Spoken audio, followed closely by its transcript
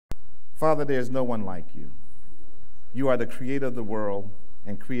Father, there is no one like you. You are the creator of the world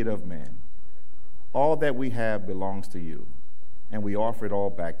and creator of man. All that we have belongs to you, and we offer it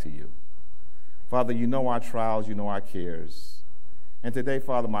all back to you. Father, you know our trials, you know our cares. And today,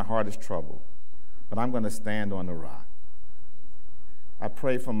 Father, my heart is troubled, but I'm going to stand on the rock. I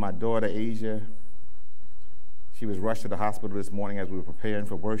pray for my daughter, Asia. She was rushed to the hospital this morning as we were preparing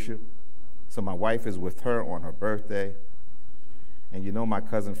for worship. So my wife is with her on her birthday. And you know my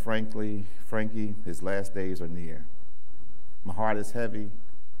cousin Frankie, his last days are near. My heart is heavy,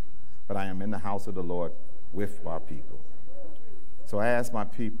 but I am in the house of the Lord with our people. So I ask my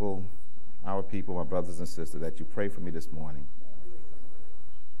people, our people, my brothers and sisters, that you pray for me this morning,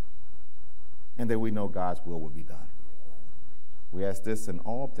 and that we know God's will be done. We ask this in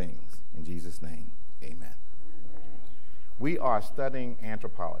all things. In Jesus' name, amen. We are studying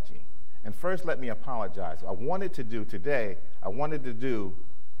anthropology. And first, let me apologize. I wanted to do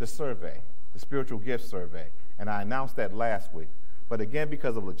the survey, the spiritual gift survey, and I announced that last week. But again,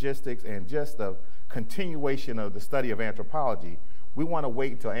 because of logistics and just the continuation of the study of anthropology, we want to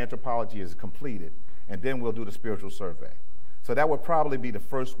wait until anthropology is completed, and then we'll do the spiritual survey. So that would probably be the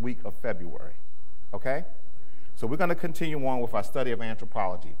first week of February, okay? So we're going to continue on with our study of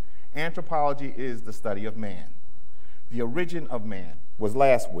anthropology. Anthropology is the study of man. The origin of man was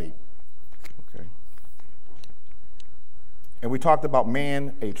last week. Okay. And we talked about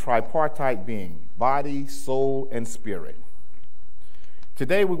man, a tripartite being, body, soul, and spirit.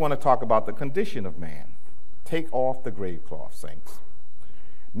 Today we want to talk about the condition of man. Take off the grave cloth, saints.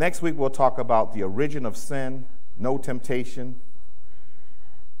 Next week we'll talk about the origin of sin, no temptation.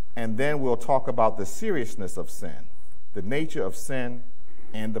 And then we'll talk about the seriousness of sin, the nature of sin,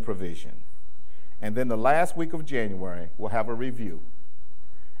 and the provision. And then the last week of January, we'll have a review.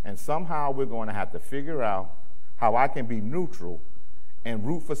 And somehow we're going to have to figure out how I can be neutral and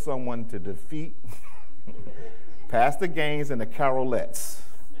root for someone to defeat Pastor Gaines and the Carolettes.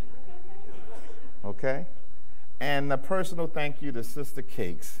 Okay? And a personal thank you to Sister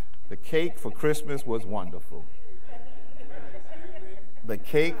Cakes. The cake for Christmas was wonderful. The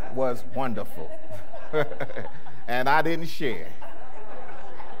cake was wonderful. And I didn't share.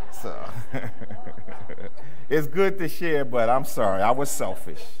 So it's good to share, but I'm sorry, I was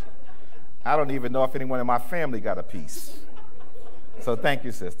selfish. I don't even know if anyone in my family got a piece. So thank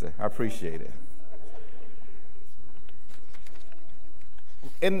you, sister. I appreciate it.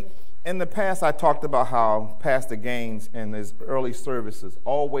 In the past, I talked about how Pastor Gaines in his early services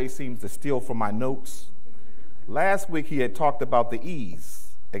always seems to steal from my notes. Last week, he had talked about the E's: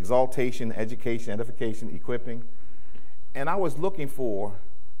 exaltation, education, edification, equipping. And I was looking for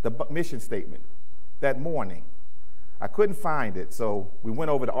the mission statement that morning. I couldn't find it, so we went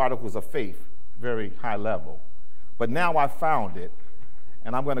over the Articles of Faith, very high level. But now I found it,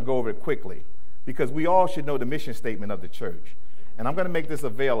 and I'm going to go over it quickly, because we all should know the mission statement of the church. And I'm going to make this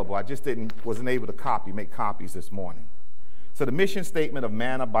available. I just wasn't able to make copies this morning. So the mission statement of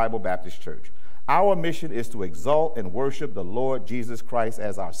Manna Bible Baptist Church. Our mission is to exalt and worship the Lord Jesus Christ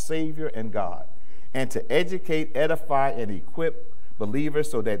as our Savior and God, and to educate, edify, and equip believers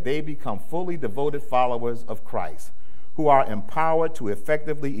so that they become fully devoted followers of Christ, who are empowered to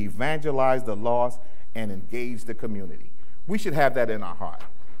effectively evangelize the lost and engage the community. We should have that in our heart.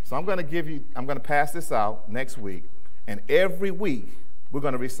 So I'm going to pass this out next week, and every week we're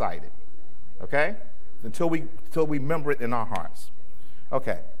going to recite it, okay? Until we remember it in our hearts.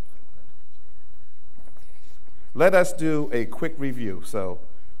 Okay. Let us do a quick review. So,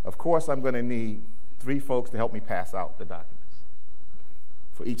 of course, I'm going to need 3 folks to help me pass out the documents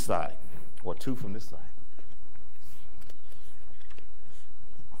for each side, or 2 from this side.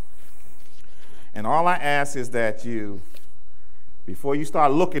 And all I ask is that you, before you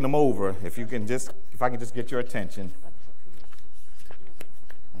start looking them over, if I can just get your attention.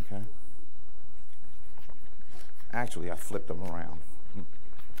 Okay. Actually, I flipped them around.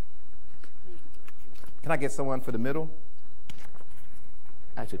 Can I get someone for the middle?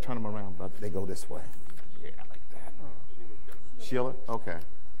 Actually, turn them around, but they go this way. Yeah, I like that. Sheila? Okay.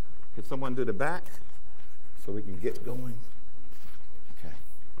 Can someone do the back so we can get going? Okay.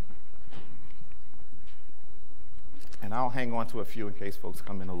 And I'll hang on to a few in case folks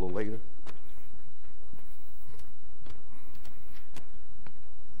come in a little later.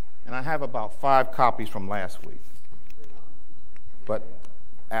 And I have about 5 copies from last week. But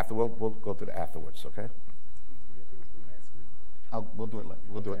after we'll go through it afterwards, okay? We'll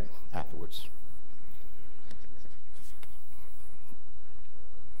do it afterwards.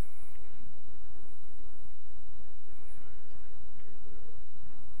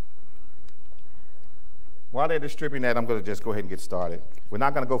 While they're distributing that, I'm going to just go ahead and get started. We're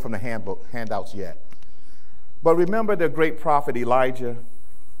not going to go from the handouts yet. But remember the great prophet Elijah?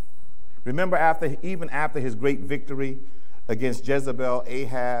 Remember even after his great victory against Jezebel,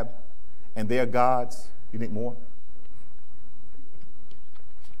 Ahab, and their gods? You think more?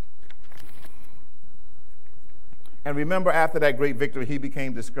 And remember after that great victory, he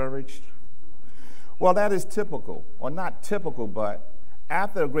became discouraged? Well, that is typical, or not typical, but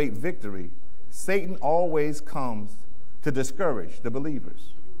after a great victory, Satan always comes to discourage the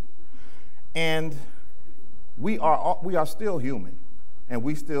believers. And we are still human, and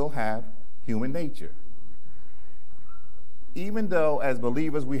we still have human nature. Even though as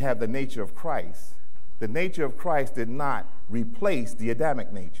believers we have the nature of Christ, the nature of Christ did not replace the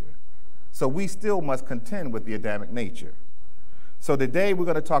Adamic nature. So we still must contend with the Adamic nature. So today we're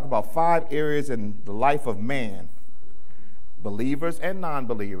going to talk about 5 areas in the life of man, believers and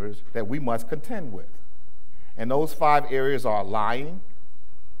non-believers, that we must contend with. And those 5 areas are lying,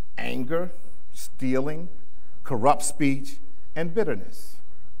 anger, stealing, corrupt speech, and bitterness.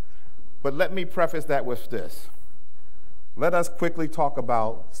 But let me preface that with this. Let us quickly talk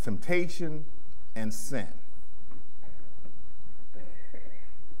about temptation and sin.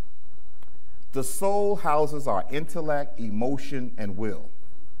 The soul houses our intellect, emotion, and will.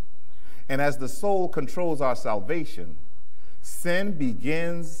 And as the soul controls our salvation, sin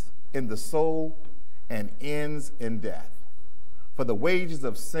begins in the soul and ends in death. For the wages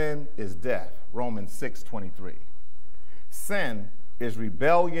of sin is death, Romans 6:23. Sin is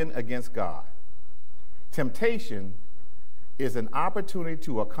rebellion against God. Temptation is an opportunity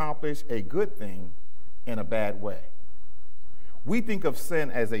to accomplish a good thing in a bad way. We think of sin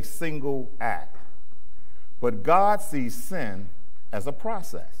as a single act, but God sees sin as a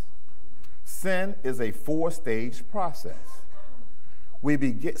process. Sin is a 4-stage process.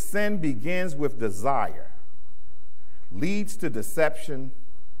 Sin begins with desire, leads to deception,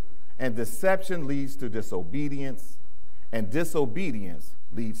 and deception leads to disobedience, and disobedience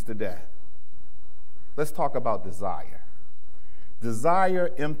leads to death. Let's talk about desire.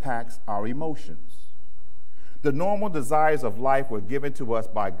 Desire impacts our emotions. The normal desires of life were given to us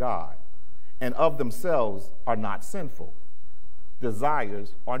by God, and of themselves are not sinful.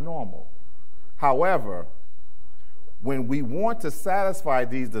 Desires are normal. However, when we want to satisfy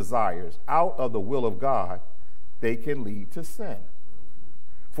these desires out of the will of God, they can lead to sin.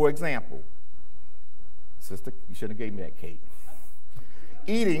 For example, sister, you shouldn't have gave me that cake.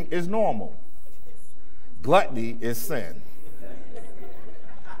 Eating is normal. Gluttony is sin.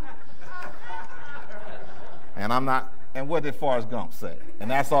 And what did Forrest Gump say?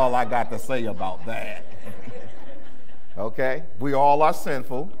 And that's all I got to say about that. Okay? We all are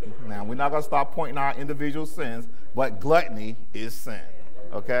sinful. Now, we're not going to stop pointing our individual sins, but gluttony is sin.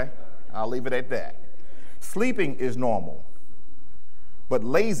 Okay? I'll leave it at that. Sleeping is normal, but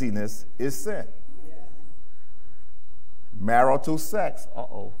laziness is sin. Marital sex.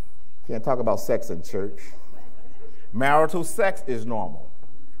 Uh-oh. Can't talk about sex in church. Marital sex is normal,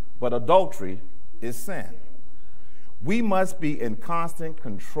 but adultery is sin. We must be in constant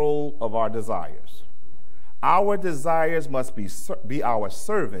control of our desires. Our desires must be our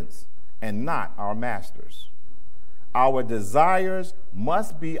servants and not our masters. Our desires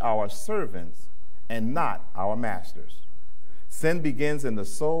must be our servants and not our masters. Sin begins in the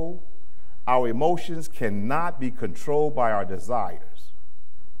soul. Our emotions cannot be controlled by our desires.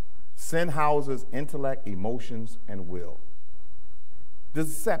 Sin houses intellect, emotions, and will.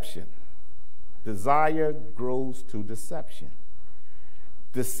 Deception. Desire grows to deception.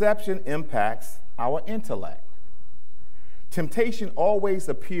 Deception impacts our intellect. Temptation always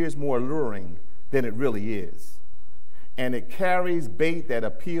appears more alluring than it really is, and it carries bait that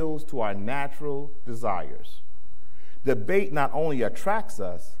appeals to our natural desires. The bait not only attracts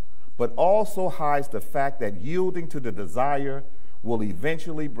us, but also hides the fact that yielding to the desire will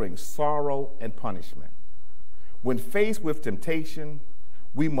eventually bring sorrow and punishment. When faced with temptation,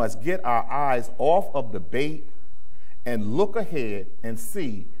 we must get our eyes off of the bait and look ahead and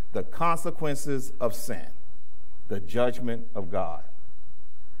see the consequences of sin, the judgment of God.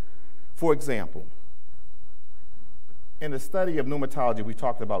 For example, in the study of pneumatology, we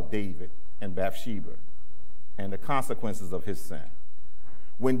talked about David and Bathsheba and the consequences of his sin.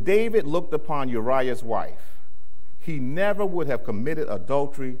 When David looked upon Uriah's wife, he never would have committed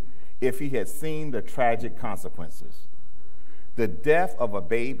adultery if he had seen the tragic consequences. The death of a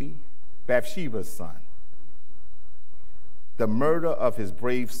baby, Bathsheba's son. The murder of his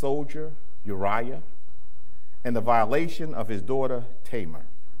brave soldier, Uriah, and the violation of his daughter, Tamar.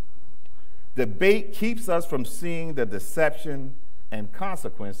 The bait keeps us from seeing the deception and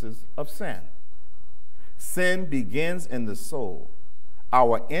consequences of sin. Sin begins in the soul.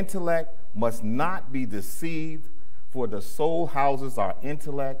 Our intellect must not be deceived, for the soul houses our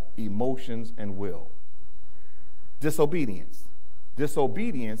intellect, emotions, and will. Disobedience.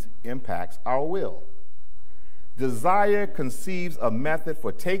 Disobedience impacts our will. Desire conceives a method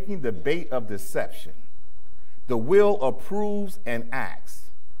for taking the bait of deception. The will approves and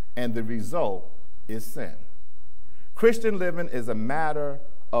acts, and the result is sin. Christian living is a matter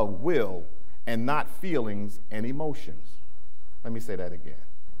of will and not feelings and emotions. Let me say that again.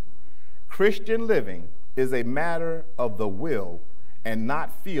 Christian living is a matter of the will and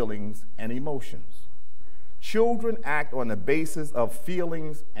not feelings and emotions. Children act on the basis of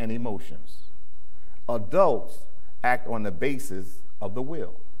feelings and emotions. Adults act on the basis of the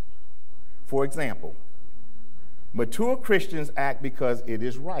will. For example, mature Christians act because it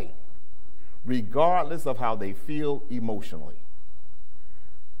is right, regardless of how they feel emotionally.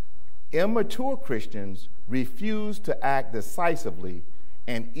 Immature Christians refuse to act decisively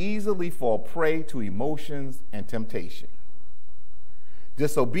and easily fall prey to emotions and temptation.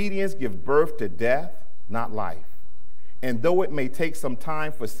 Disobedience gives birth to death, not life. And though it may take some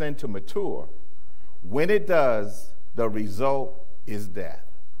time for sin to mature, when it does, the result is death.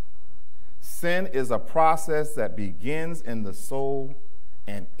 Sin is a process that begins in the soul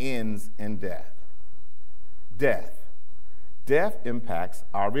and ends in death. Death. Death impacts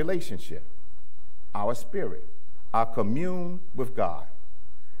our relationship, our spirit, our commune with God.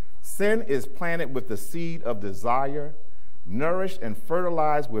 Sin is planted with the seed of desire, nourished and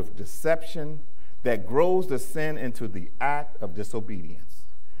fertilized with deception, that grows the sin into the act of disobedience,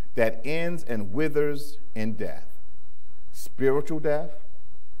 that ends and withers in death. Spiritual death,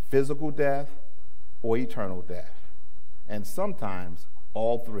 physical death, or eternal death. And sometimes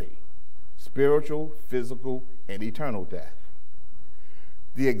all three: spiritual, physical, and eternal death.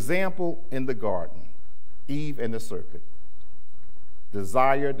 The example in the garden, Eve and the serpent.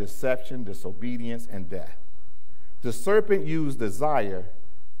 Desire, deception, disobedience, and death. The serpent used desire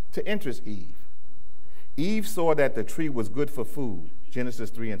to interest Eve. Eve saw that the tree was good for food, Genesis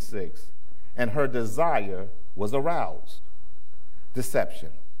 3 and 6, and her desire was aroused.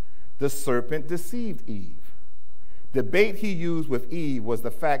 Deception. The serpent deceived Eve. The bait he used with Eve was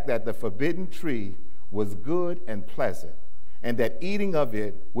the fact that the forbidden tree was good and pleasant, and that eating of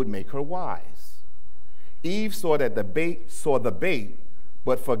it would make her wise. Eve saw the bait,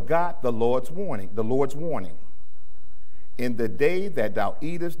 but forgot the Lord's warning. In the day that thou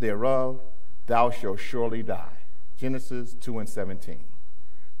eatest thereof, thou shalt surely die. Genesis 2 and 17.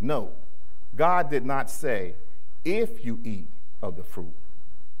 Note, God did not say, if you eat of the fruit,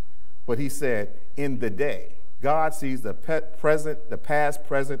 but he said, in the day. God sees the past,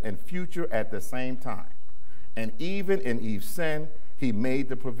 present, and future at the same time. And even in Eve's sin, he made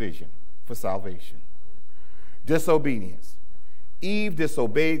the provision for salvation. Disobedience. Eve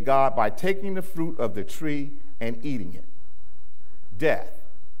disobeyed God by taking the fruit of the tree and eating it. Death.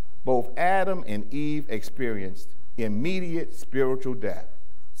 Both Adam and Eve experienced immediate spiritual death,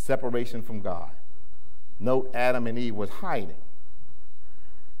 separation from God. Note, Adam and Eve was hiding.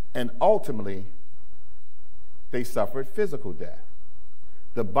 And ultimately, they suffered physical death.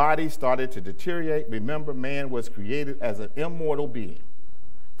 The body started to deteriorate. Remember, man was created as an immortal being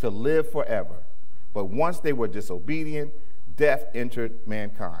to live forever. But once they were disobedient, death entered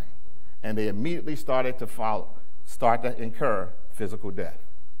mankind. And they immediately start to incur physical death.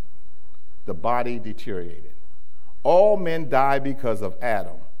 The body deteriorated. All men die because of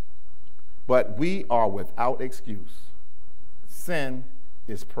Adam, but we are without excuse. Sin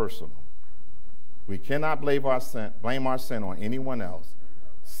is personal. We cannot blame our sin on anyone else.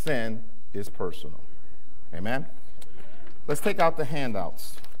 Sin is personal. Amen? Let's take out the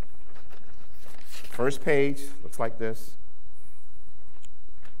handouts. First page looks like this.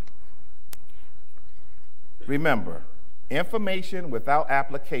 Remember, information without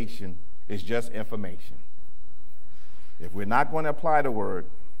application is just information. If we're not going to apply the word,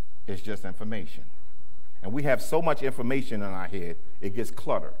 it's just information. And we have so much information in our head, it gets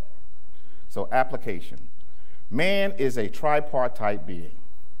cluttered. So application. Man is a tripartite being.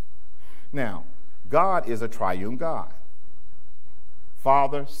 Now, God is a triune God.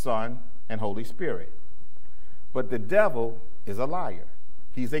 Father, Son, and Holy Spirit. But the devil is a liar.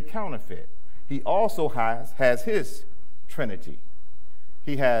 He's a counterfeit. He also has his Trinity.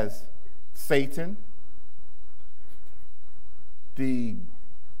 He has Satan, the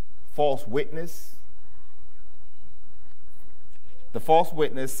false witness,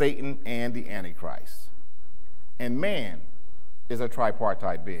 Satan, and the Antichrist. And man is a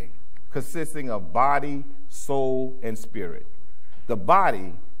tripartite being, consisting of body, soul, and spirit. The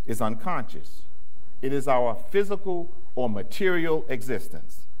body is unconscious. It is our physical or material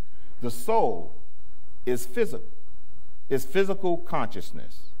existence. The soul is physical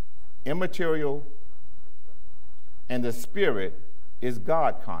consciousness, immaterial, and the spirit is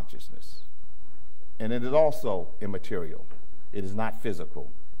God consciousness. And it is also immaterial. It is not physical.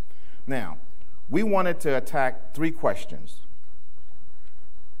 Now, we wanted to attack 3 questions.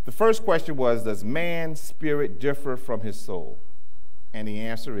 The first question was, does man's spirit differ from his soul? And the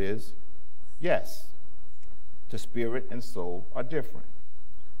answer is yes. The spirit and soul are different.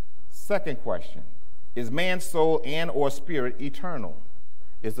 Second question, is man's soul and or spirit eternal?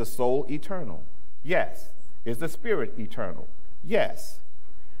 Is the soul eternal? Yes. Is the spirit eternal? Yes.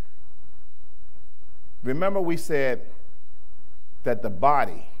 Remember we said that the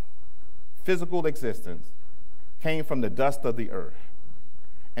body, physical existence, came from the dust of the earth.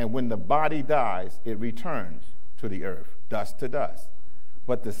 And when the body dies, it returns to the earth, dust to dust.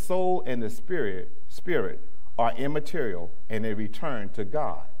 But the soul and the spirit are immaterial, and they return to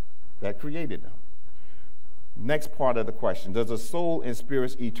God that created them. Next part of the question, does the soul and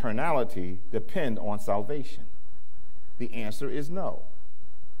spirit's eternality depend on salvation? The answer is no.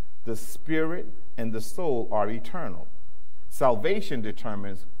 The spirit and the soul are eternal. Salvation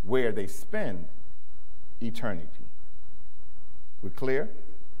determines where they spend eternity. We clear?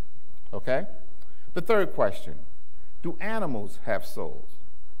 Okay? The third question, do animals have souls?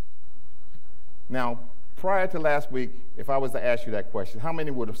 Now, prior to last week, if I was to ask you that question, how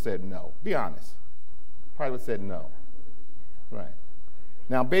many would have said no? Be honest. Probably would have said no. Right.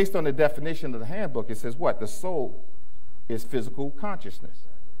 Now, based on the definition of the handbook, it says what? The soul is physical consciousness.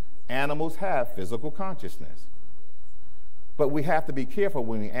 Animals have physical consciousness. But we have to be careful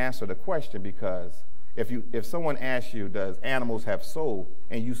when we answer the question, because if someone asks you, does animals have soul,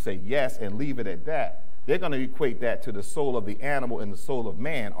 and you say yes and leave it at that, they're going to equate that to the soul of the animal and the soul of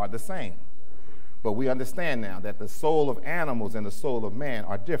man are the same. But we understand now that the soul of animals and the soul of man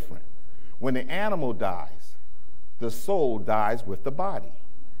are different. When the animal dies, the soul dies with the body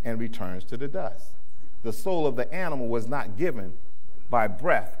and returns to the dust. The soul of the animal was not given by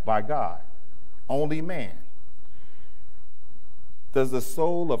breath by God, only man. Does the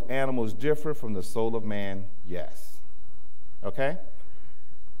soul of animals differ from the soul of man? Yes. Okay?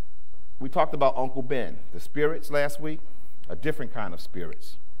 We talked about Uncle Ben, the spirits last week, a different kind of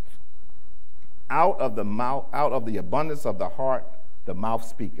spirits. Out of the abundance of the heart, the mouth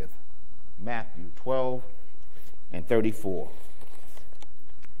speaketh. Matthew 12 and 34.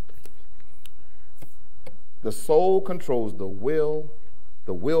 The soul controls the will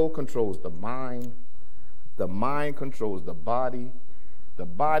controls the mind controls the body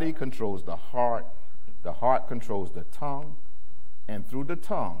controls the heart controls the tongue, and through the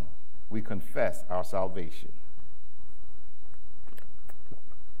tongue we confess our salvation.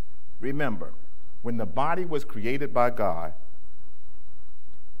 Remember, when the body was created by God,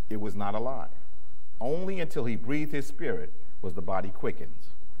 it was not alive. Only until he breathed his spirit was the body quickened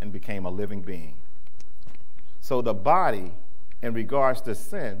and became a living being. So the body, in regards to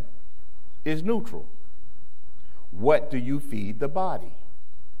sin, is neutral. What do you feed the body?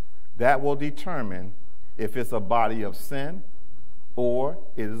 That will determine if it's a body of sin or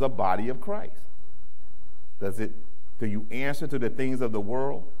it is a body of Christ. Do you answer to the things of the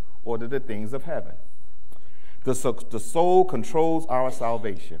world or to the things of heaven? The soul controls our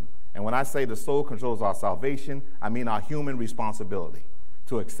salvation. And when I say the soul controls our salvation, I mean our human responsibility.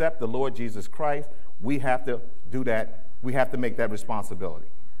 To accept the Lord Jesus Christ, we have to do that. We have to make that responsibility.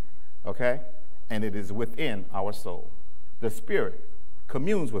 Okay? And it is within our soul. The spirit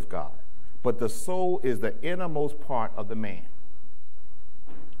communes with God, but the soul is the innermost part of the man.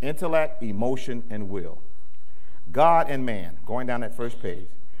 Intellect, emotion, and will. God and man, going down that first page.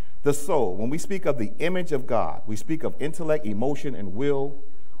 The soul, when we speak of the image of God, we speak of intellect, emotion, and will.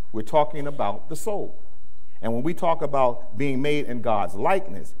 We're talking about the soul. And when we talk about being made in God's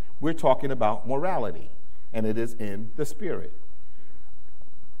likeness, we're talking about morality, and it is in the spirit.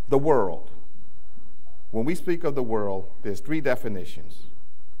 The world. When we speak of the world, there's 3 definitions.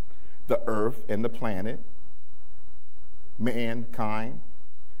 The earth and the planet, mankind,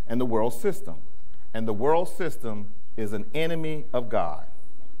 and the world system. And the world system is an enemy of God.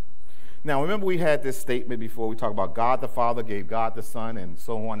 Now, remember we had this statement before. We talked about God the Father gave God the Son, and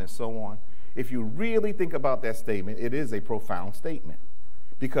so on and so on. If you really think about that statement, it is a profound statement,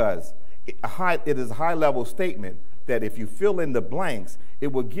 because it is a high-level statement that if you fill in the blanks,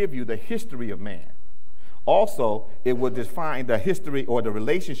 it will give you the history of man. Also, it will define the history or the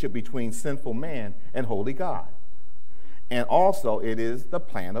relationship between sinful man and holy God. And also, it is the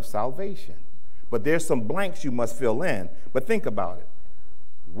plan of salvation. But there's some blanks you must fill in. But think about it.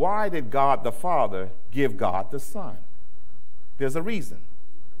 why did God the Father give God the Son? There's a reason.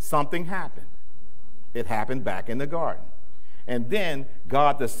 Something happened. It happened back in the garden. And then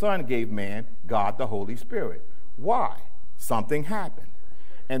God the Son gave man God the Holy Spirit. Why? Something happened.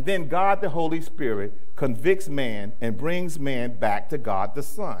 And then God the Holy Spirit convicts man and brings man back to God the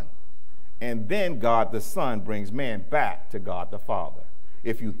Son. And then God the Son brings man back to God the Father.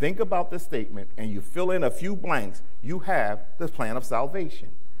 If you think about the statement and you fill in a few blanks, you have the plan of salvation.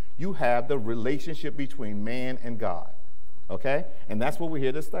 You have the relationship between man and God. Okay? And that's what we're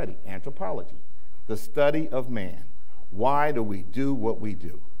here to study, anthropology, the study of man. Why do we do what we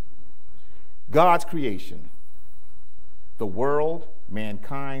do? God's creation, the world,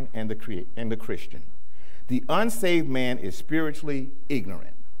 mankind, and the Christian. The unsaved man is spiritually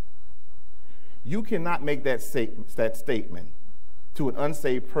ignorant. You cannot make that statement to an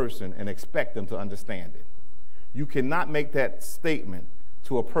unsaved person and expect them to understand it. You cannot make that statement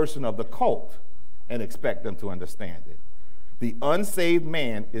to a person of the cult and expect them to understand it. The unsaved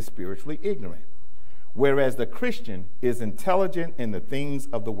man is spiritually ignorant, whereas the Christian is intelligent in the things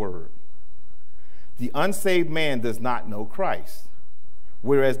of the word. The unsaved man does not know Christ,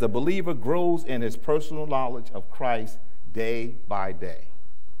 whereas the believer grows in his personal knowledge of Christ day by day.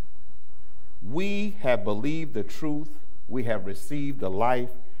 We have believed the truth, we have received the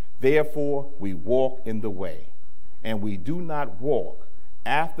life, therefore we walk in the way, and we do not walk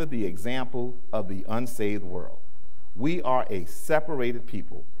after the example of the unsaved world. We are a separated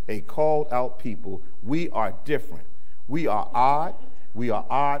people, a called out people. We are different. We are odd. We are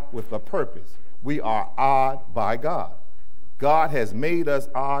odd with a purpose. We are odd by God. God has made us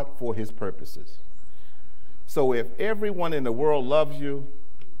odd for his purposes. So if everyone in the world loves you,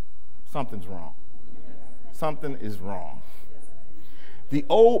 something's wrong. Something is wrong. The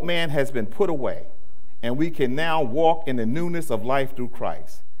old man has been put away, and we can now walk in the newness of life through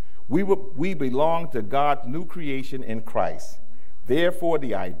Christ. We belong to God's new creation in Christ. Therefore,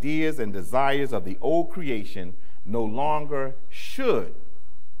 the ideas and desires of the old creation no longer should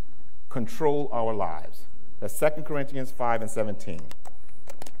control our lives. That's 2 Corinthians 5:17.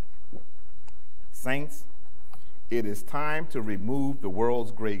 Saints, it is time to remove the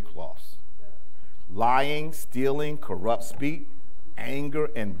world's grave cloths. Lying, stealing, corrupt speech, anger,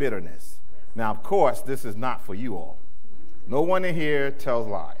 and bitterness. Now, of course, this is not for you all. No one in here tells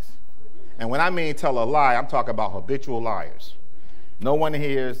lies. And when I mean tell a lie, I'm talking about habitual liars. No one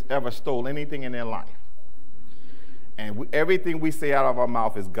here has ever stole anything in their life. And everything we say out of our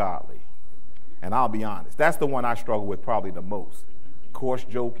mouth is godly. And I'll be honest, that's the one I struggle with probably the most. Coarse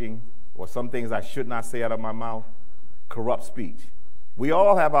joking, or some things I should not say out of my mouth. Corrupt speech. We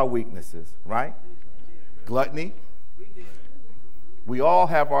all have our weaknesses, right? Gluttony. We all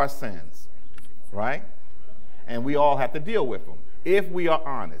have our sins, right? And we all have to deal with them. If we are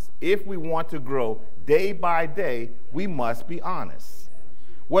honest, if we want to grow day by day, we must be honest.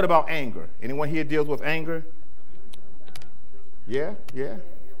 What about anger? Anyone here deals with anger? Yeah.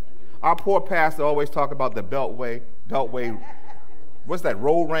 Our poor pastor always talk about the beltway, what's that,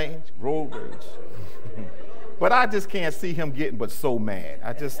 road rage? But I just can't see him getting but so mad.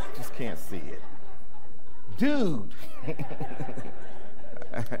 I just can't see it. Dude.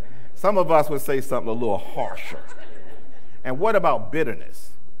 Some of us would say something a little harsher. And what about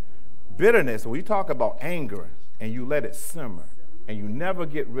bitterness? Bitterness, when you talk about anger and you let it simmer and you never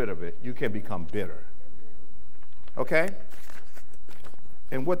get rid of it, you can become bitter. Okay?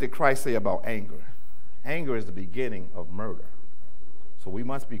 And what did Christ say about anger? Anger is the beginning of murder. So we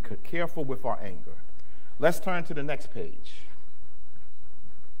must be careful with our anger. Let's turn to the next page.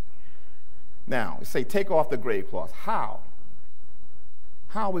 Now, say take off the grave cloths. How?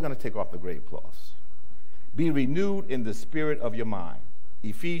 How are we going to take off the grave cloths? Be renewed in the spirit of your mind.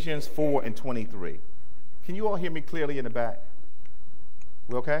 Ephesians 4:23. Can you all hear me clearly in the back?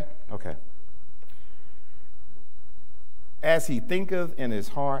 We okay? Okay. As he thinketh in his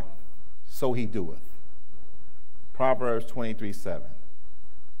heart, so he doeth. Proverbs 23:7.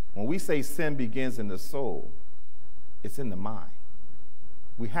 When we say sin begins in the soul, it's in the mind.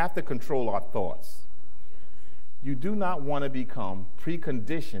 We have to control our thoughts. You do not want to become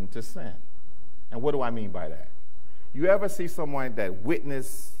preconditioned to sin. And what do I mean by that? You ever see someone that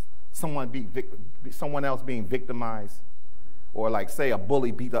witnessed someone else being victimized? Or like say a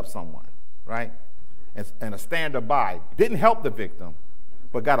bully beat up someone, right? And a stander by didn't help the victim,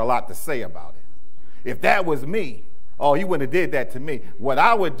 but got a lot to say about it. If that was me, oh, you wouldn't have did that to me. What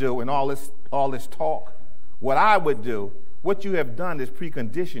I would do in all this talk, what I would do, what you have done is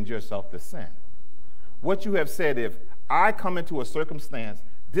preconditioned yourself to sin. What you have said, if I come into a circumstance,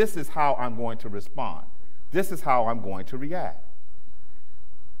 this is how I'm going to respond. This is how I'm going to react.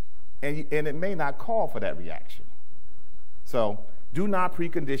 and it may not call for that reaction. So do not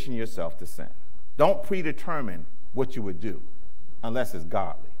precondition yourself to sin. Don't predetermine what you would do unless it's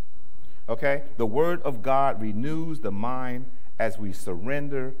godly. Okay? The word of God renews the mind as we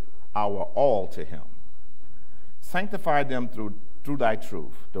surrender our all to him. Sanctify them through thy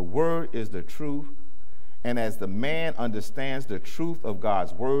truth. The word is the truth. And as the man understands the truth of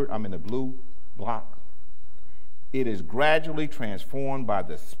God's word, I'm in the blue block, it is gradually transformed by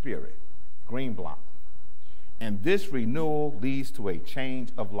the Spirit, green block. And this renewal leads to a change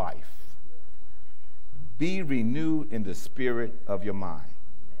of life. Be renewed in the spirit of your mind.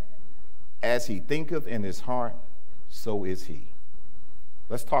 As he thinketh in his heart, so is he.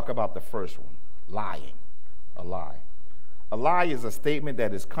 Let's talk about the first one, lying, a lie. A lie is a statement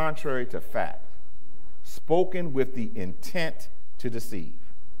that is contrary to fact, spoken with the intent to deceive.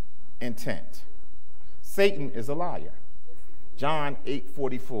 Intent. Satan is a liar. John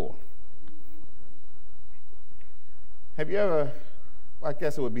 8:44. Have you ever, I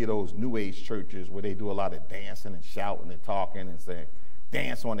guess it would be those New Age churches where they do a lot of dancing and shouting and talking and saying,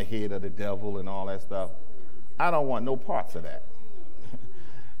 dance on the head of the devil and all that stuff. I don't want no parts of that.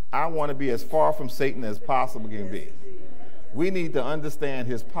 I want to be as far from Satan as possible can be. We need to understand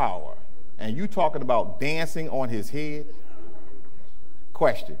his power. And you talking about dancing on his head?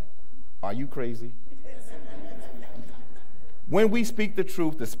 Question, are you crazy? When we speak the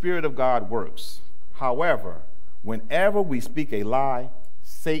truth, the Spirit of God works. However, whenever we speak a lie,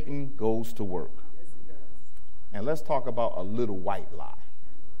 Satan goes to work. And let's talk about a little white lie.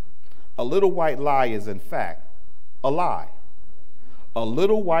 A little white lie is, in fact, a lie. A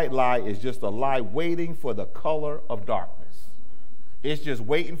little white lie is just a lie waiting for the color of darkness. It's just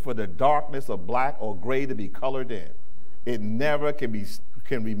waiting for the darkness of black or gray to be colored in. It never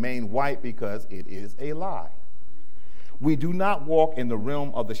can remain white because it is a lie. We do not walk in the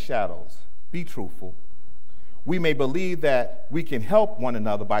realm of the shadows. Be truthful. We may believe that we can help one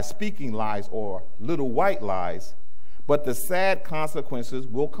another by speaking lies or little white lies, but the sad consequences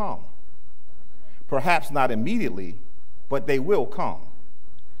will come. Perhaps not immediately, but they will come.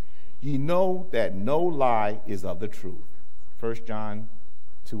 Ye know that no lie is of the truth. 1 John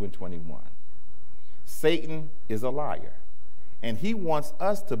 2:21. Satan is a liar, and he wants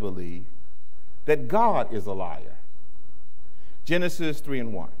us to believe that God is a liar. Genesis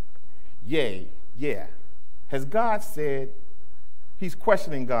 3:1. Yea, yeah. Has God said? He's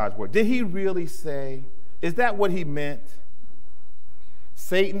questioning God's word. Did he really say? Is that what he meant?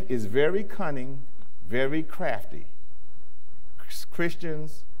 Satan is very cunning, very crafty.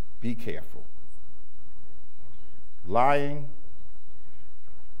 Christians, be careful. Lying.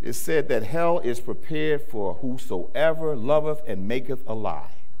 It said that hell is prepared for whosoever loveth and maketh a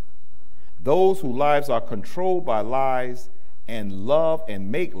lie. Those whose lives are controlled by lies and love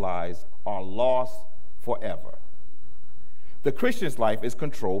and make lies are lost forever. The Christian's life is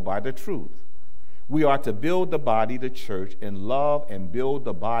controlled by the truth. We are to build the body, the church, in love and build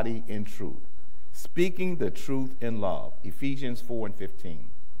the body in truth, speaking the truth in love. Ephesians 4:15.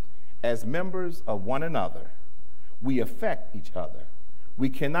 As members of one another, we affect each other. We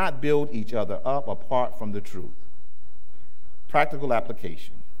cannot build each other up apart from the truth. Practical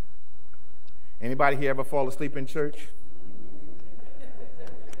application. Anybody here ever fall asleep in church?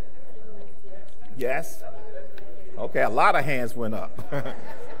 Yes? Okay, a lot of hands went up.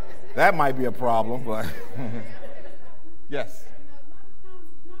 That might be a problem, but yes.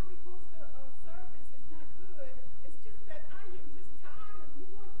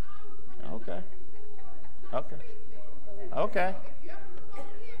 Okay. Okay. Okay.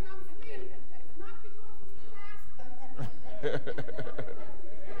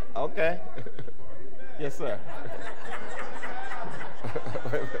 Okay. Yes, sir.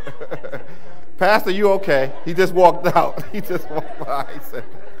 Pastor, you okay? He just walked out. He just walked by. He said,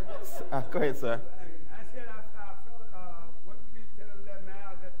 go ahead, sir. I said I felt what you said 11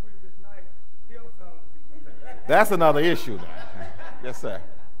 hours that previous night still felt. That's another issue, though. Yes, sir.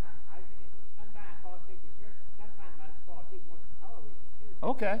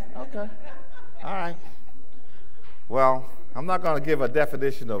 Okay, okay. All right. Well, I'm not going to give a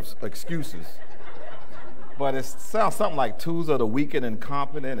definition of excuses, but it sounds something like twos are the weak and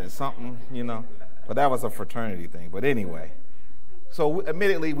incompetent and something, you know. But that was a fraternity thing. But anyway, so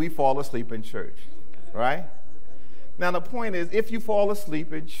admittedly, we fall asleep in church, right? Now, the point is, if you fall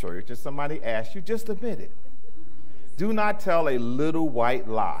asleep in church and somebody asks you, just admit it. Do not tell a little white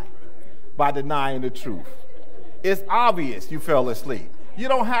lie by denying the truth. It's obvious you fell asleep. You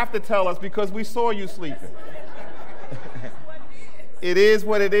don't have to tell us because we saw you sleeping. It is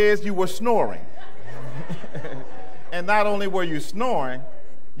what it is. You were snoring. And not only were you snoring,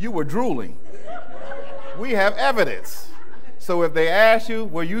 You were drooling. We have evidence. So if they ask you,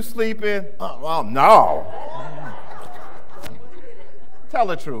 were you sleeping? Well, no. Tell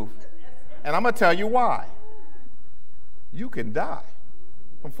the truth. And I'm going to tell you why. You can die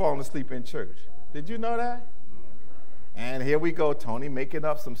from falling asleep in church. Did you know that? And here we go, Tony, making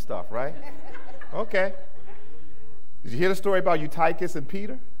up some stuff, right? Okay. Did you hear the story about Eutychus and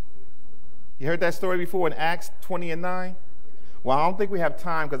Peter? You heard that story before in Acts 20 and 9? Well, I don't think we have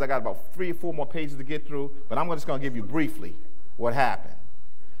time because I got about 3 or 4 more pages to get through, but I'm just going to give you briefly what happened.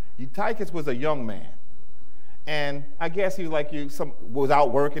 Eutychus was a young man, and I guess he was like you, was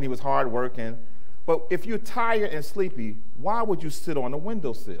out working, he was hard working, but if you're tired and sleepy, why would you sit on the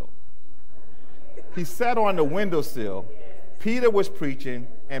windowsill? He sat on the windowsill. Peter was preaching,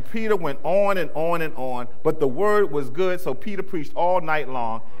 and Peter went on and on and on, but the word was good, so Peter preached all night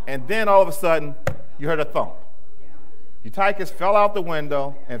long, and then all of a sudden, you heard a thump. Eutychus fell out the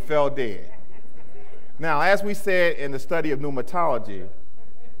window and fell dead. Now, as we said in the study of pneumatology,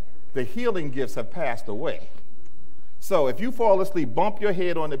 the healing gifts have passed away. So if you fall asleep, bump your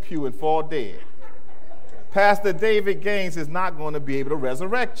head on the pew and fall dead, Pastor David Gaines is not going to be able to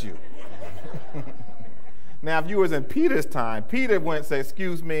resurrect you. Now, if you was in Peter's time, Peter went and said,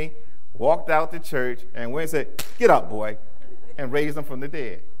 excuse me, walked out to church, and went and said, get up, boy, and raised him from the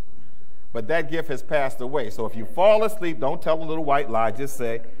dead. But that gift has passed away. So if you fall asleep, don't tell a little white lie. Just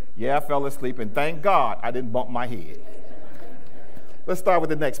say, yeah, I fell asleep, and thank God I didn't bump my head. Let's start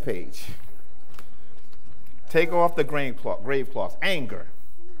with the next page. Take off the grave cloths. Anger.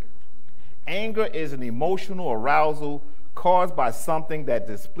 Anger is an emotional arousal caused by something that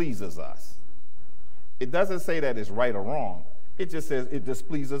displeases us. It doesn't say that it's right or wrong. It just says it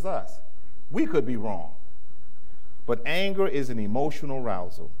displeases us. We could be wrong. But anger is an emotional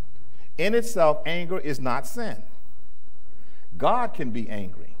arousal. In itself, anger is not sin. God can be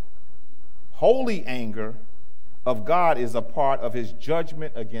angry. Holy anger of God is a part of his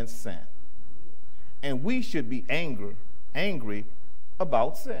judgment against sin. And we should be angry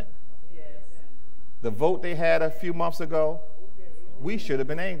about sin. The vote they had a few months ago, we should have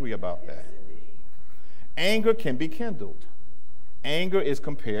been angry about that. Anger can be kindled. Anger is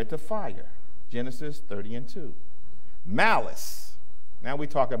compared to fire. Genesis 30 and 2. Malice. Now we're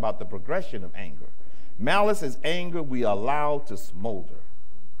talking about the progression of anger. Malice is anger we allow to smolder.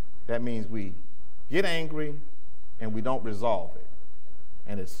 That means we get angry and we don't resolve it.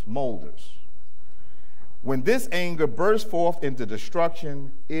 And it smolders. When this anger bursts forth into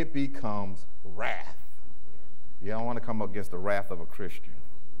destruction, it becomes wrath. You don't want to come up against the wrath of a Christian.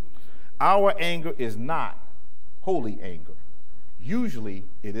 Our anger is not holy anger. Usually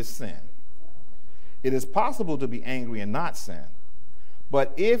it is sin. It is possible to be angry and not sin.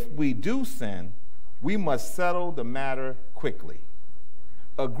 But if we do sin, we must settle the matter quickly.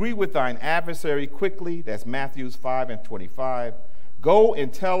 Agree with thine adversary quickly. That's Matthew 5 and 25. Go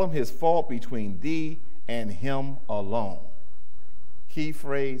and tell him his fault between thee and him alone. Key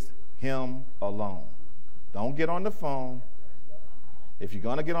phrase, him alone. Don't get on the phone. If you're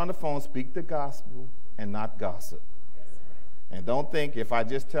going to get on the phone, speak the gospel and not gossip. And don't think if I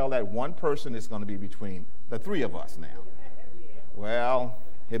just tell that one person, it's going to be between the 3 of us now. Well,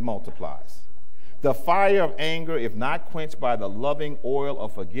 it multiplies. The fire of anger, if not quenched by the loving oil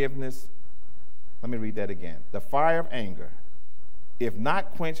of forgiveness. Let me read that again. The fire of anger, if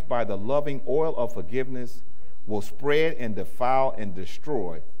not quenched by the loving oil of forgiveness, will spread and defile and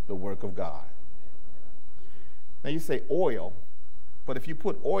destroy the work of God. Now you say oil, but if you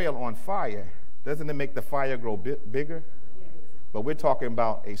put oil on fire, doesn't it make the fire grow bigger? But we're talking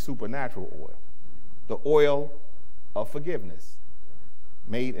about a supernatural oil, the oil of forgiveness,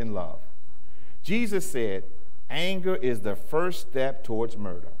 made in love. Jesus said, anger is the first step towards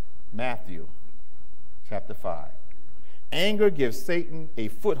murder. Matthew chapter 5. Anger gives Satan a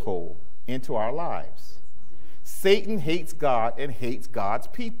foothold into our lives. Satan hates God and hates God's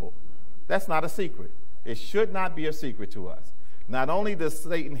people. That's not a secret. It should not be a secret to us. Not only does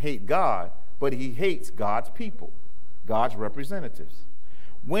Satan hate God, but he hates God's people, God's representatives.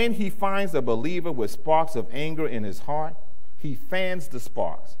 When he finds a believer with sparks of anger in his heart, he fans the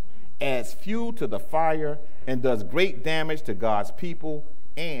sparks, adds fuel to the fire, and does great damage to God's people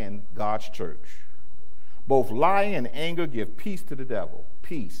and God's church. Both lying and anger give peace to the devil.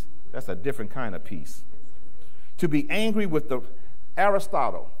 Peace. That's a different kind of peace. To be angry with the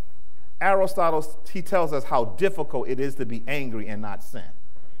Aristotle, he tells us how difficult it is to be angry and not sin.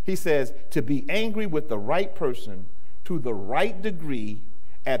 He says, to be angry with the right person to the right degree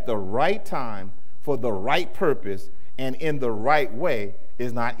at the right time for the right purpose and in the right way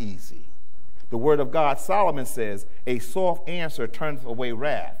is not easy. The word of God, Solomon says, a soft answer turneth away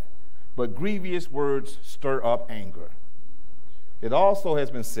wrath, but grievous words stir up anger. It also has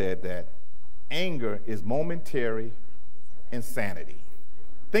been said that anger is momentary insanity.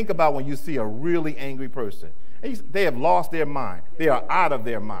 Think about when you see a really angry person. They have lost their mind. They are out of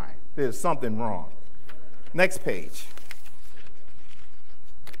their mind. There's something wrong. Next page.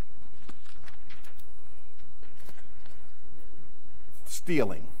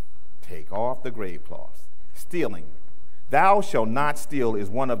 Stealing. Take off the grave cloths. Stealing. Thou shalt not steal is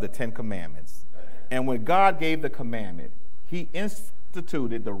one of the 10 commandments. And when God gave the commandment, he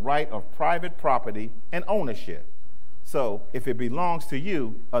instituted the right of private property and ownership. So if it belongs to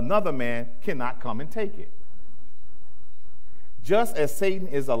you, another man cannot come and take it. Just as Satan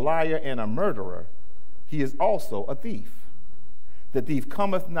is a liar and a murderer, he is also a thief. The thief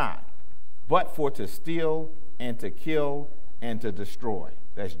cometh not, but for to steal and to kill and to destroy.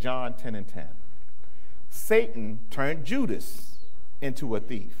 That's John 10:10. Satan turned Judas into a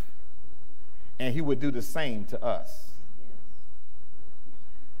thief, and he would do the same to us.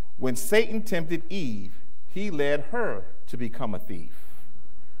 When Satan tempted Eve, he led her to become a thief,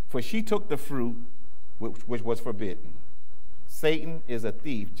 for she took the fruit which was forbidden. Satan is a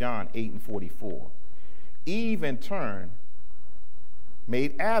thief, John 8:44. Eve, in turn,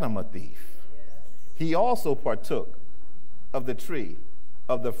 made Adam a thief. He also partook of the tree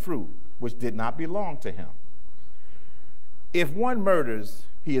of the fruit which did not belong to him. If one murders,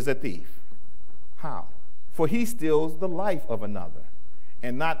 he is a thief. How? For he steals the life of another.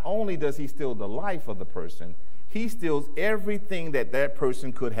 And not only does he steal the life of the person, he steals everything that that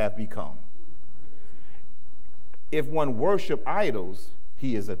person could have become. If one worships idols,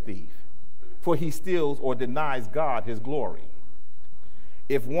 he is a thief, for he steals or denies God his glory.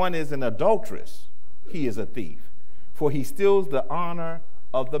 If one is an adulteress, he is a thief, for he steals the honor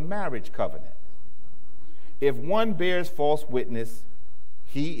of the marriage covenant. If one bears false witness,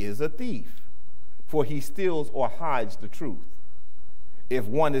 he is a thief, for he steals or hides the truth. If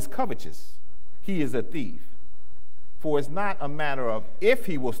one is covetous, he is a thief, for it's not a matter of if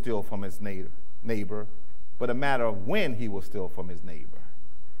he will steal from his neighbor, but a matter of when he will steal from his neighbor.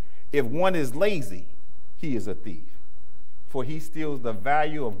 If one is lazy, he is a thief, for he steals the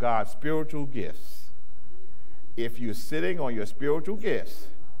value of God's spiritual gifts. If you're sitting on your spiritual gifts,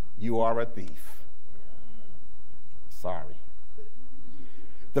 you are a thief. Sorry.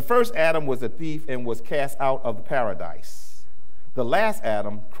 The first Adam was a thief and was cast out of the paradise. The last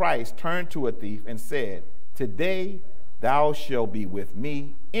Adam, Christ, turned to a thief and said, "Today thou shalt be with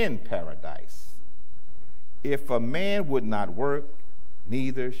me in paradise. If a man would not work,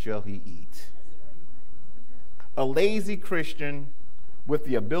 neither shall he eat." A lazy Christian with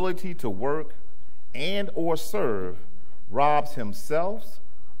the ability to work and or serve robs himself,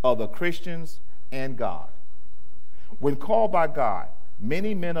 other Christians, and God. When called by God,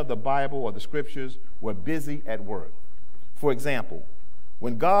 many men of the Bible or the scriptures were busy at work. For example,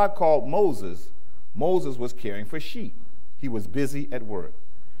 when God called Moses, Moses was caring for sheep. He was busy at work.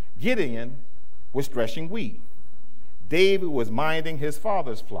 Gideon was threshing wheat. David was minding his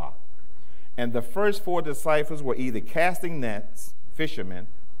father's flock. And the first 4 disciples were either casting nets, fishermen,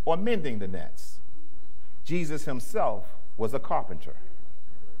 or mending the nets. Jesus himself was a carpenter.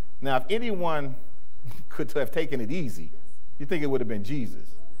 Now, if anyone could have taken it easy, you think it would have been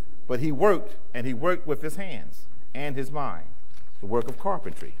Jesus. But he worked, and he worked with his hands and his mind, the work of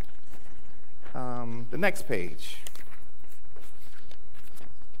carpentry. The next page.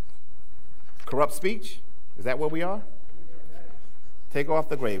 Corrupt speech. Is that where we are? Take off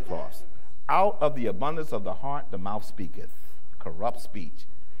the grave cloths. Out of the abundance of the heart, the mouth speaketh. Corrupt speech.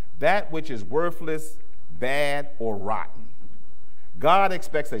 That which is worthless, bad, or rotten. God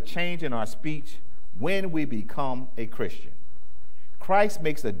expects a change in our speech when we become a Christian. Christ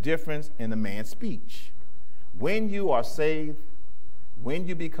makes a difference in a man's speech. When you are saved, when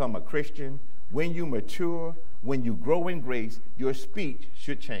you become a Christian, when you mature, when you grow in grace, your speech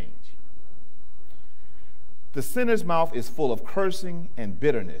should change. The sinner's mouth is full of cursing and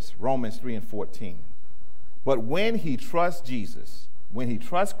bitterness, Romans 3:14. But when he trusts Jesus, when he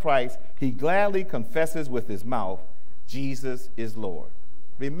trusts Christ, he gladly confesses with his mouth, Jesus is Lord.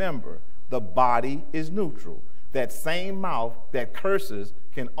 Remember, the body is neutral. That same mouth that curses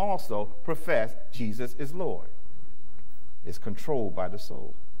can also profess Jesus is Lord. It's controlled by the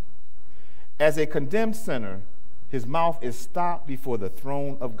soul. As a condemned sinner, his mouth is stopped before the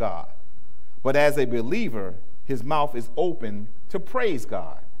throne of God. But as a believer, his mouth is open to praise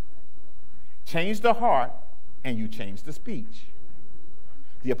God. Change the heart, and you change the speech.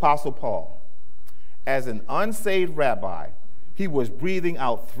 The Apostle Paul, as an unsaved rabbi, He was breathing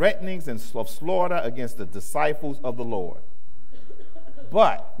out threatenings and of slaughter against the disciples of the Lord.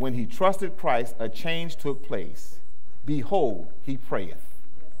 But when he trusted Christ, a change took place. Behold, he prayeth.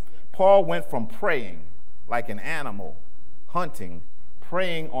 Paul went from praying like an animal, hunting,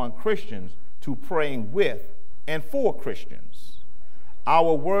 preying on Christians, to praying with and for Christians.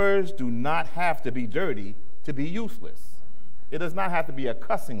 Our words do not have to be dirty to be useless. It does not have to be a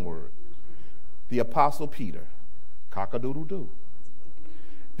cussing word. The Apostle Peter, cock-a-doodle-doo.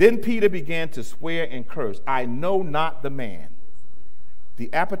 Then Peter began to swear and curse, I know not the man.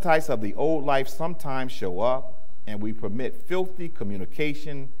 The appetites of the old life sometimes show up, and we permit filthy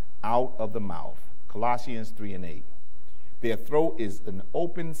communication out of the mouth. Colossians 3:8. Their throat is an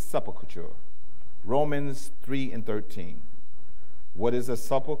open sepulchre. Romans 3:13. What is a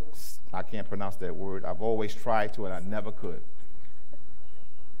sepulchre? I can't pronounce that word. I've always tried to, and I never could.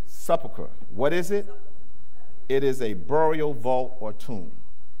 Sepulchre. What is it? It is a burial vault or tomb.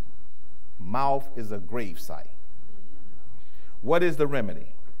 Mouth is a grave site. What is the remedy?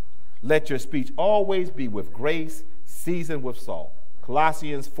 Let your speech always be with grace, seasoned with salt.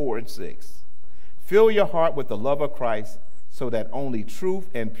 Colossians 4:6. Fill your heart with the love of Christ, so that only truth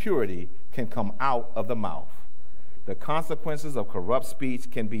and purity can come out of the mouth. The consequences of corrupt speech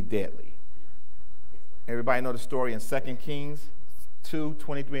can be deadly. Everybody know the story in 2 Kings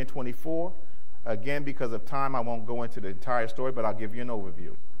 2:23 and 24. Again, because of time, I won't go into the entire story, but I'll give you an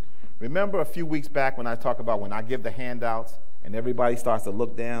overview. Remember a few weeks back when I talked about when I give the handouts and everybody starts to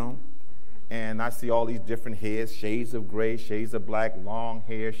look down, and I see all these different heads, shades of gray, shades of black, long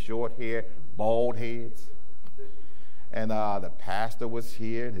hair, short hair, bald heads. And the pastor was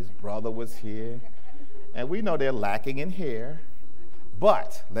here, and his brother was here. And we know they're lacking in hair.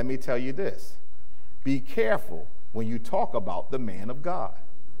 But let me tell you this. Be careful when you talk about the man of God.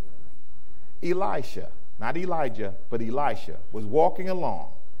 Elisha, not Elijah, but Elisha, was walking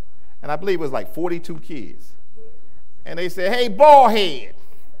along. And I believe it was like 42 kids. And they said, hey, bald head.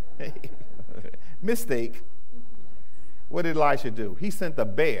 Mistake. What did Elisha do? He sent a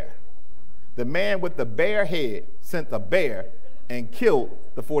bear. The man with the bear head sent the bear and killed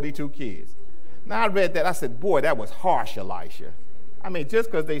the 42 kids. Now I read that, I said, boy, that was harsh, Elisha. I mean,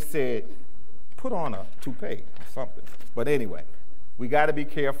 just because they said, put on a toupee or something. But anyway, we got to be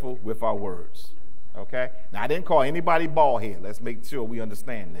careful with our words, okay? Now, I didn't call anybody bald head. Let's make sure we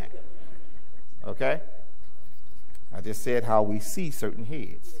understand that, okay? I just said how we see certain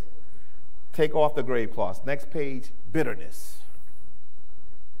heads. Take off the grave cloths. Next page, bitterness.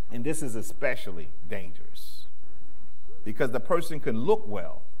 And this is especially dangerous because the person can look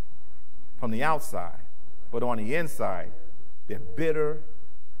well from the outside, but on the inside, they're bitter,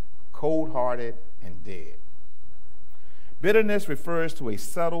 cold-hearted, and dead. Bitterness refers to a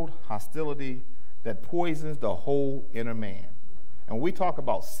settled hostility that poisons the whole inner man. And when we talk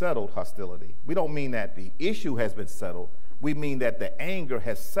about settled hostility, we don't mean that the issue has been settled. We mean that the anger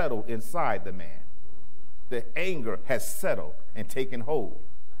has settled inside the man. The anger has settled and taken hold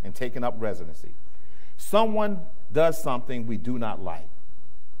and taken up residency. Someone does something we do not like,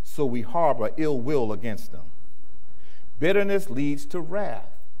 so we harbor ill will against them. Bitterness leads to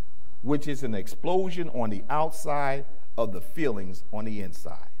wrath, which is an explosion on the outside of the feelings on the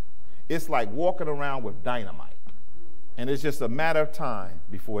inside. It's like walking around with dynamite, and it's just a matter of time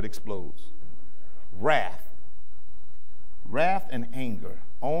before it explodes. Wrath and anger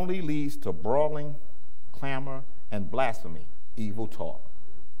only leads to brawling, clamor, and blasphemy, evil talk.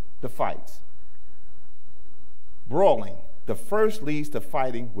 The fights. Brawling. The first leads to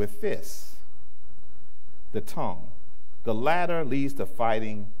fighting with fists, the tongue. The latter leads to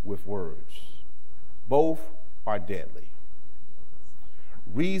fighting with words. Both are deadly.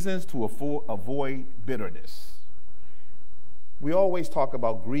 Reasons to avoid bitterness. We always talk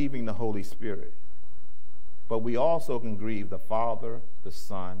about grieving the Holy Spirit, but we also can grieve the Father, the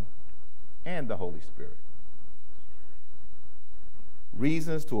Son, and the Holy Spirit.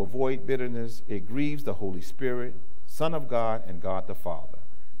 Reasons to avoid bitterness: it grieves the Holy Spirit, Son of God, and God the Father.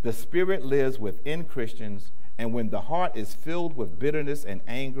 The Spirit lives within Christians, and when the heart is filled with bitterness and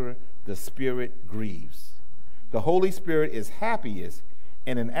anger, the Spirit grieves. The Holy Spirit is happiest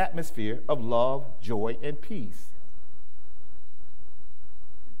in an atmosphere of love, joy, and peace.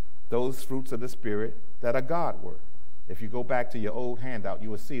 Those fruits of the Spirit that are Godward. If you go back to your old handout, you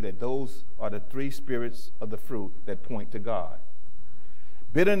will see that those are the three spirits of the fruit that point to God.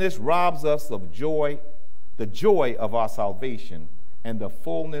 Bitterness robs us of joy, the joy of our salvation, and the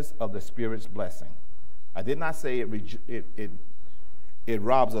fullness of the Spirit's blessing. I did not say it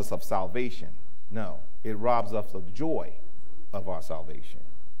robs us of salvation. No, it robs us of joy of our salvation.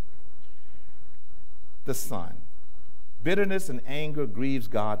 The Son. Bitterness and anger grieves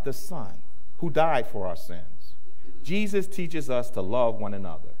God the Son, who died for our sins. Jesus teaches us to love one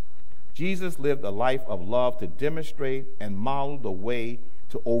another. Jesus lived a life of love to demonstrate and model the way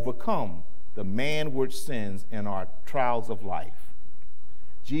to overcome the manward sins in our trials of life.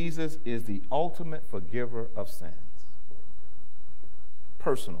 Jesus is the ultimate forgiver of sins,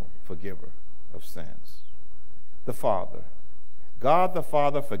 personal forgiver of sins. The Father. God the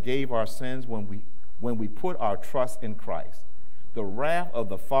Father forgave our sins when we put our trust in Christ. The wrath of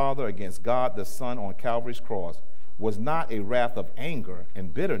the Father against God the Son on Calvary's cross was not a wrath of anger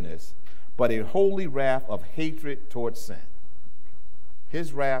and bitterness, but a holy wrath of hatred towards sin.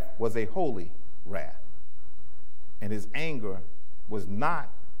 His wrath was a holy wrath, and his anger was not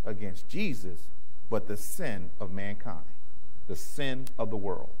against Jesus, but the sin of mankind, the sin of the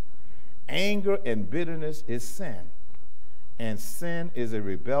world. Anger and bitterness is sin, and sin is a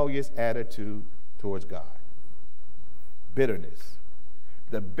rebellious attitude towards God. Bitterness.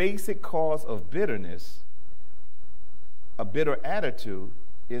 The basic cause of bitterness, a bitter attitude,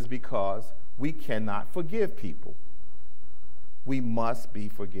 is because we cannot forgive people. We must be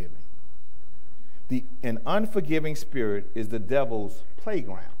forgiving. An unforgiving spirit is the devil's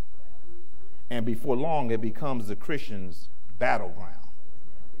playground, and before long it becomes the Christian's battleground.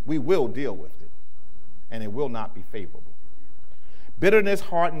 We will deal with it, and it will not be favorable. Bitterness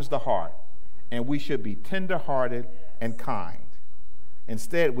hardens the heart, and we should be tender-hearted and kind.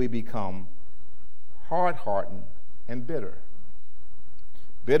 Instead, we become hard-hearted and bitter.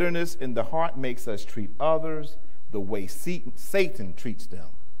 Bitterness in the heart makes us treat others the way Satan treats them.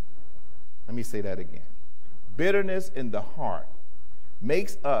 Let me say that again. Bitterness in the heart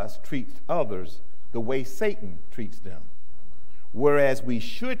makes us treat others the way Satan treats them, whereas we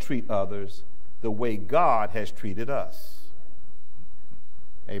should treat others the way God has treated us.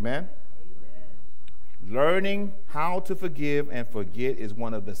 Amen? Learning how to forgive and forget is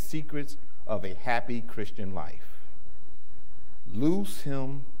one of the secrets of a happy Christian life. Loose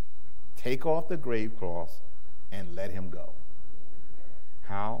him, take off the grave cloth, and let him go.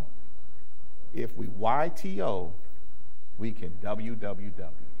 How? If we YTO, we can WWW.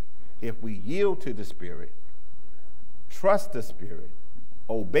 If we yield to the Spirit, trust the Spirit,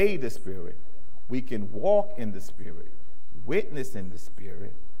 obey the Spirit, we can walk in the Spirit, witness in the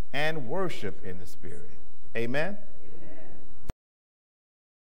Spirit, and worship in the Spirit. Amen?